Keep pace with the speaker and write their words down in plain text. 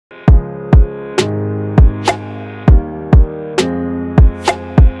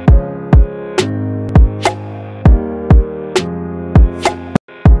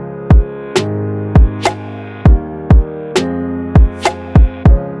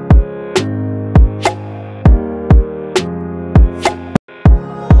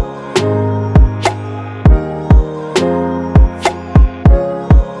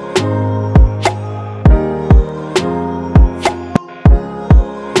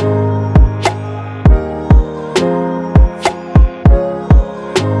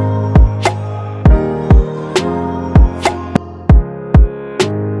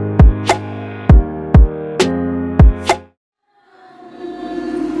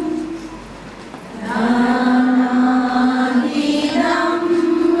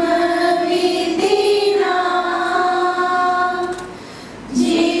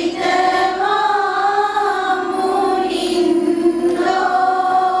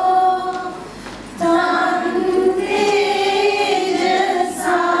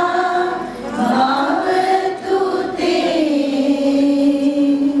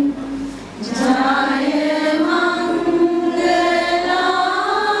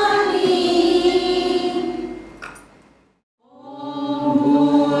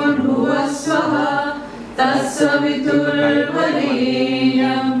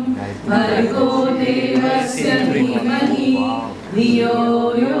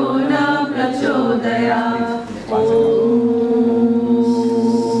यो न प्रचोदयात्।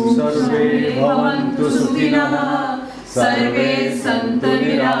 सर्वे भवन्तु सुखिनः, सर्वे सन्तु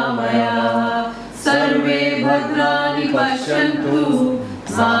निरामयाः, सर्वे भद्राणि पश्यन्तु,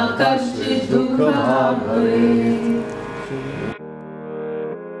 मा कश्चित् दुःखभाग् भवेत्।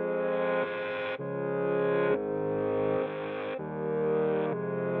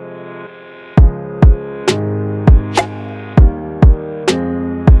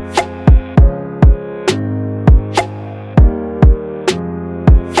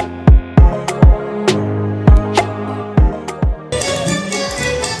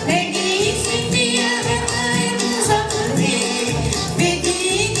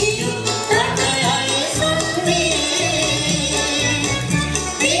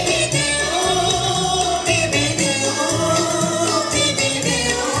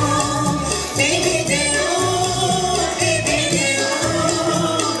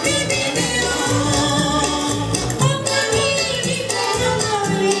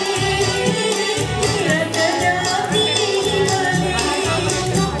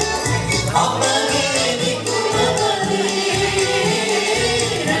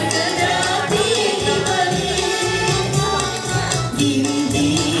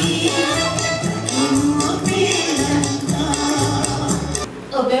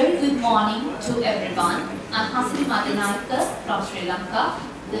 From Sri Lanka,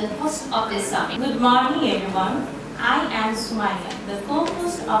 the host of this summit. Good morning everyone. I am Sumaya, the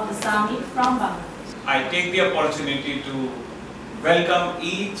co-host of the summit from Bangladesh. I take the opportunity to welcome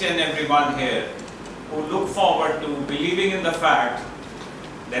each and everyone here who look forward to believing in the fact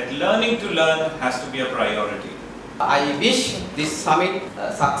that learning to learn has to be a priority. I wish this summit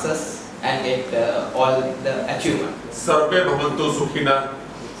success and get all the achievement. Sarve bhavantu sukhina,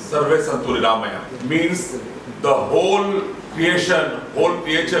 sarve santu niramaya means the whole creation, whole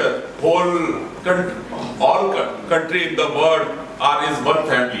creature, all country in the world is one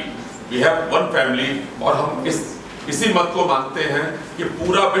family. We have one family और हम इसी मत को मानते हैं कि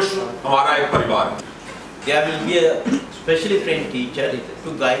पूरा विश्व हमारा एक परिवार है. There will be a specially trained teacher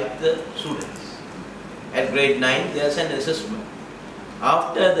to guide the students. At grade 9, there is an assessment.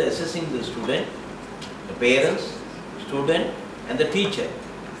 After the assessing the student, the parents, student and the teacher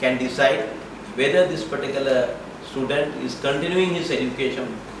can decide whether this particular student is continuing his education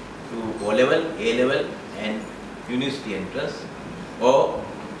to O level, A level and university entrance, or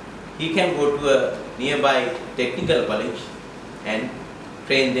he can go to a nearby technical college and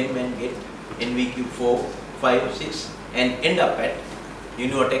train them and get NVQ 4, 5, 6 and end up at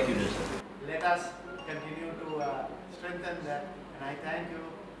Unitech University. Let us continue to strengthen that, and I thank you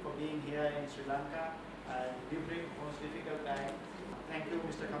for being here in Sri Lanka during most difficult time. Thank you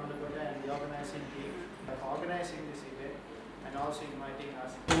Mr. Kamalagoda and the organizing team for organizing this event and also inviting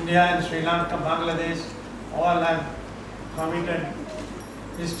us. India and Sri Lanka, Bangladesh all have committed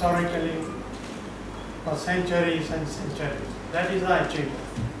historically for centuries and centuries. That is the achievement.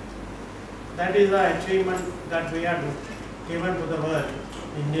 That is the achievement that we are given to the world.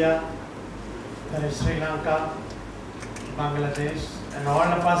 India, there is Sri Lanka, Bangladesh and all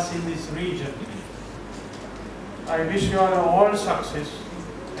of us in this region. I wish you all success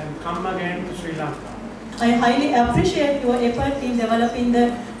and come again to Sri Lanka. I highly appreciate your effort in developing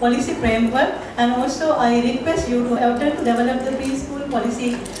the policy framework, and also I request you to attempt to develop the preschool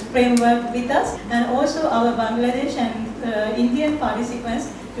policy framework with us, and also our Bangladesh and Indian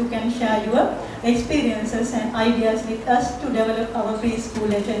participants. You can share your experiences and ideas with us to develop our preschool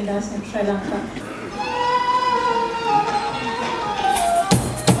agendas in Sri Lanka.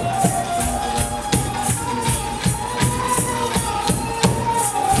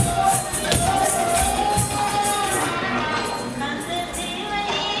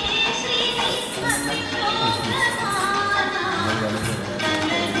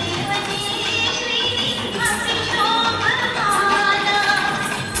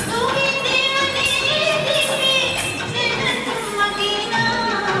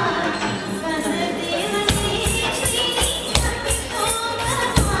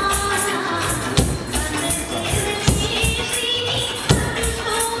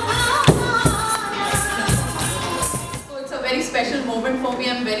 For me,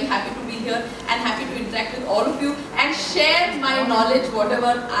 I'm very happy to be here and happy to interact with all of you and share my knowledge, whatever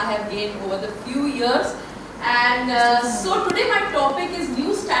I have gained over the few years. And so today my topic is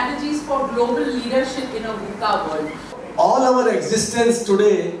new strategies for global leadership in a VUCA world. All our existence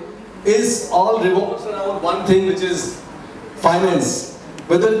today is all revolves around one thing, which is finance.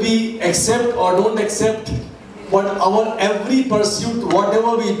 Whether we accept or don't accept, but our every pursuit,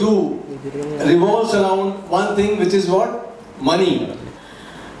 whatever we do, revolves around one thing, which is what? Money.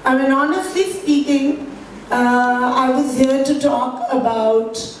 I mean, honestly speaking, I was here to talk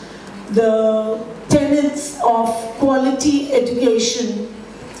about the tenets of quality education.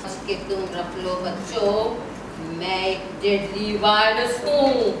 मैं एक deadly virus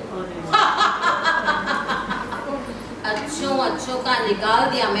हूँ। अच्छों का निकाल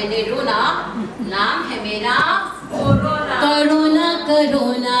दिया मैंने रोना, नाम है मेरा corona. Corona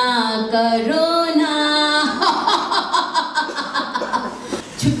corona corona.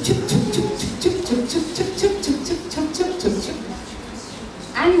 Chup chup chup chup chup chup chup chup chup chup chup chup chup chup chup.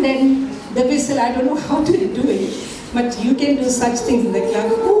 And then the whistle. I don't know how to do it, but you can do such things in the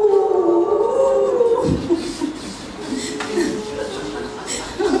club.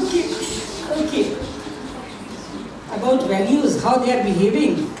 Okay. About values, how they are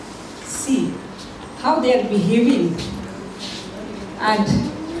behaving. See how they are behaving, and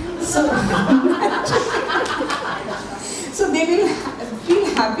so so they will feel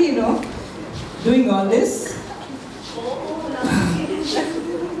happy, you know, doing all this.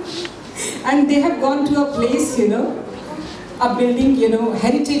 And they have gone to a place, you know, a building, you know,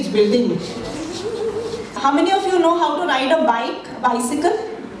 heritage building. How many of you know how to ride a bicycle?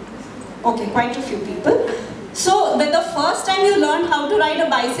 Okay, quite a few people. So, when the first time you learned how to ride a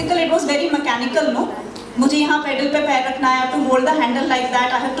bicycle, it was very mechanical, no? मुझे यहाँ pedal पे पैर रखना है, I have to hold the handle like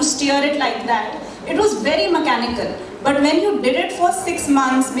that, I have to steer it like that. It was very mechanical. But when you did it for 6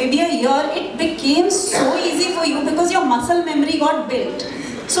 months, maybe a year, it became so easy for you because your muscle memory got built.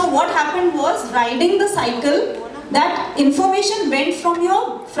 So what happened was, riding the cycle, that information went from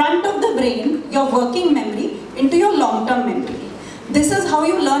your front of the brain, your working memory, into your long-term memory. This is how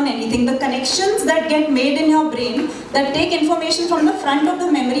you learn anything. The connections that get made in your brain that take information from the front of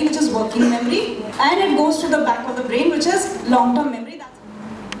the memory, which is working memory, and it goes to the back of the brain, which is long-term memory.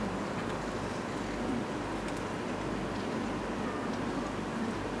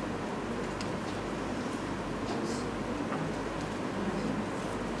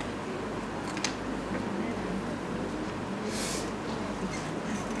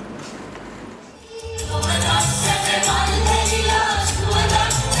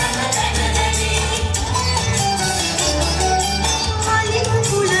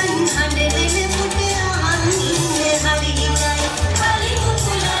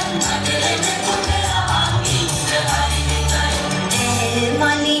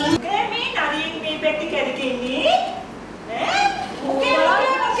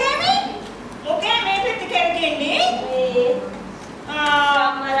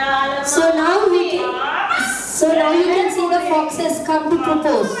 So now you can see the fox has come to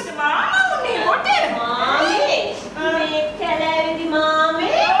propose.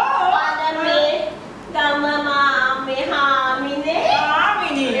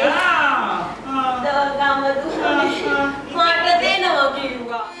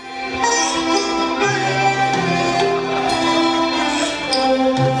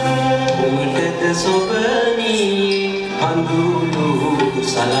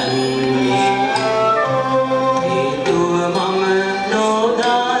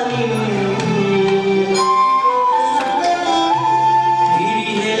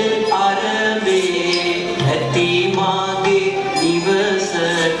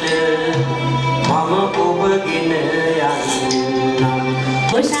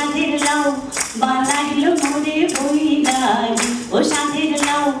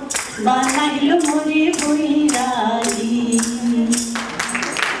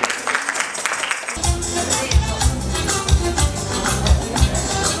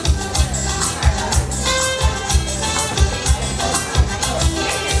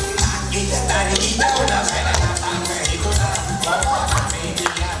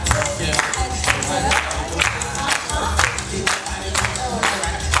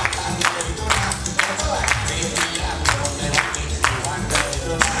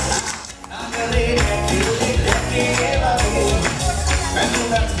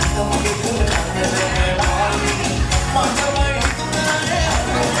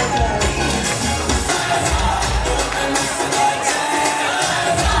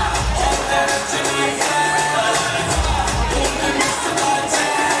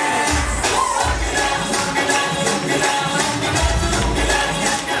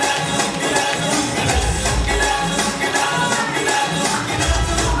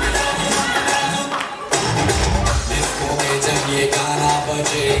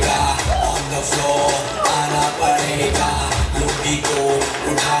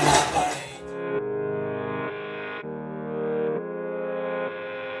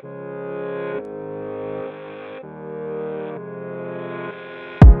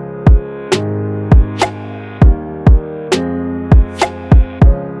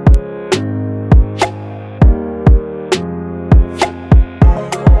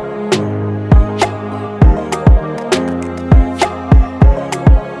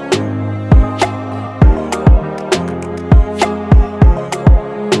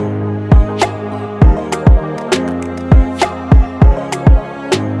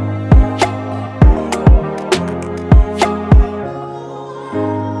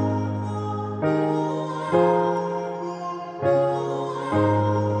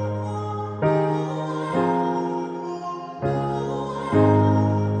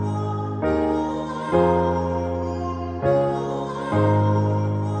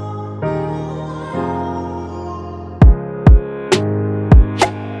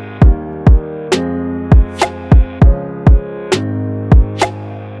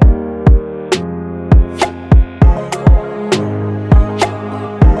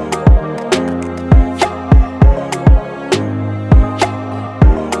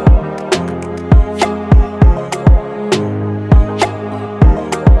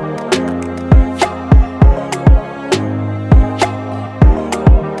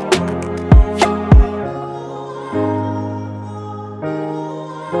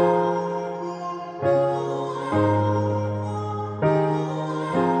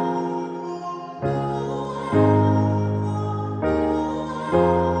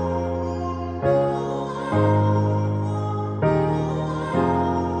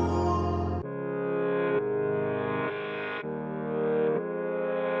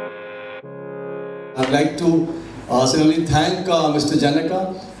 I'd like to sincerely thank Mr.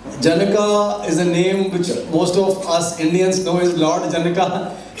 Janaka. Janaka is a name which most of us Indians know is Lord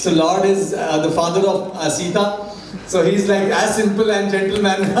Janaka. So Lord is the father of Sita. So he's like as simple and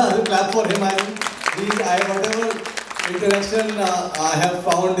gentleman. Clap for him. Whatever interaction I have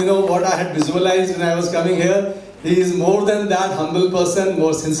found, what I had visualized when I was coming here, he is more than that, humble person,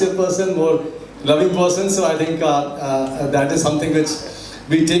 more sincere person, more loving person. So I think that is something which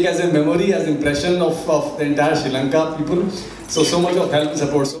we take as a memory, as impression of the entire Sri Lanka people. So much of help and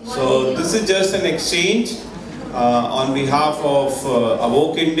support. So this is just an exchange on behalf of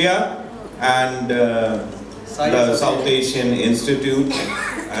Awoke India and the South Asian Institute,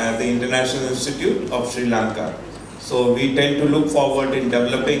 the International Institute of Sri Lanka. So we tend to look forward in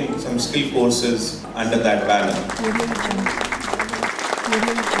developing some skill courses under that banner.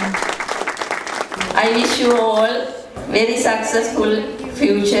 I wish you all very successful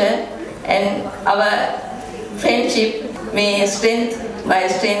future and our friendship may strength by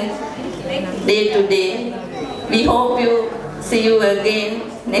strength day to day. We hope you see you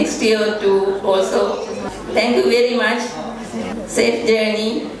again next year too also. Thank you very much. Safe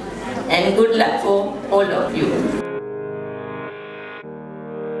journey and good luck for all of you.